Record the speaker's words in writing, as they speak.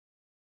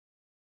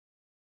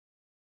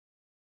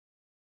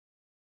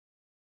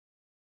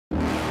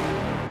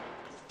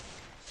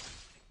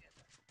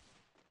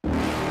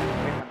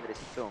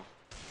directo.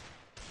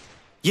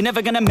 You're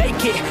never gonna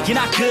make it, you're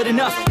not good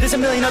enough. There's a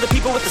million other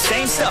people with the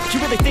same stuff. You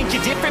really think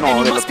you're different?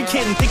 Man, you must be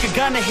kidding. Think you're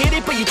gonna hit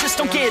it, but you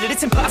just don't get it.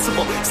 It's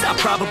impossible, it's not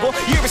probable,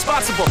 you're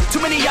irresponsible. Too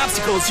many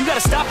obstacles, you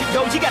gotta stop it,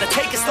 yo. You gotta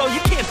take it slow,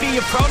 you can't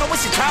be a pro. Don't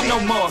waste your time no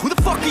more. Who the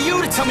fuck are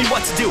you to tell me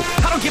what to do?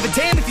 I don't give a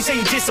damn if you say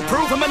you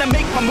disapprove. I'm gonna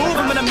make my move,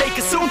 I'm gonna make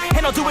it soon.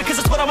 And I'll do it cause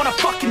it's what I wanna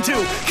fucking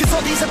do. Cause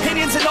all these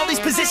opinions and all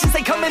these positions,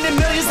 they come in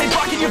millions. They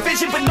blocking your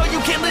vision, but no,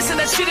 you can't listen.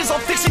 That shit is all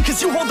fiction,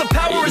 cause you hold the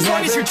power as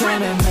long as you're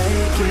dreaming.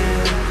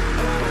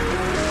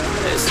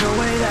 There's no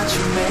way that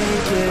you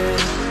make it.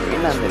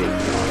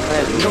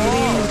 Maybe you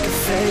can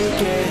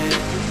fake it,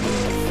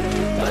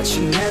 but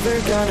you're never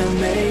gonna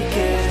make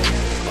it.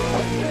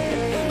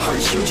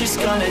 Aren't you just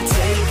gonna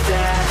take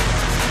that?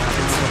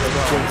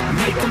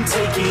 Make them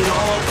take it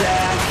all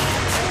back.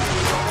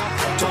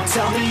 Don't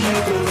tell me you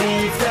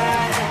believe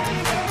that.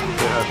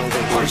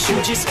 Aren't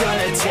you just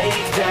gonna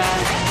take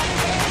that?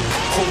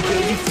 Or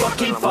will you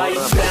fucking fight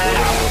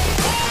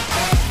back?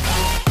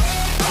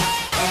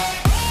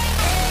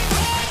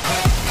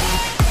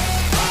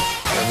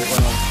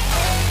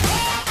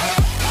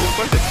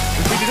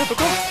 ¿Ya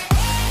tocó?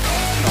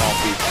 No,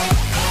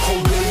 Or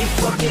will you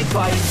fucking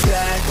fight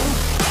back?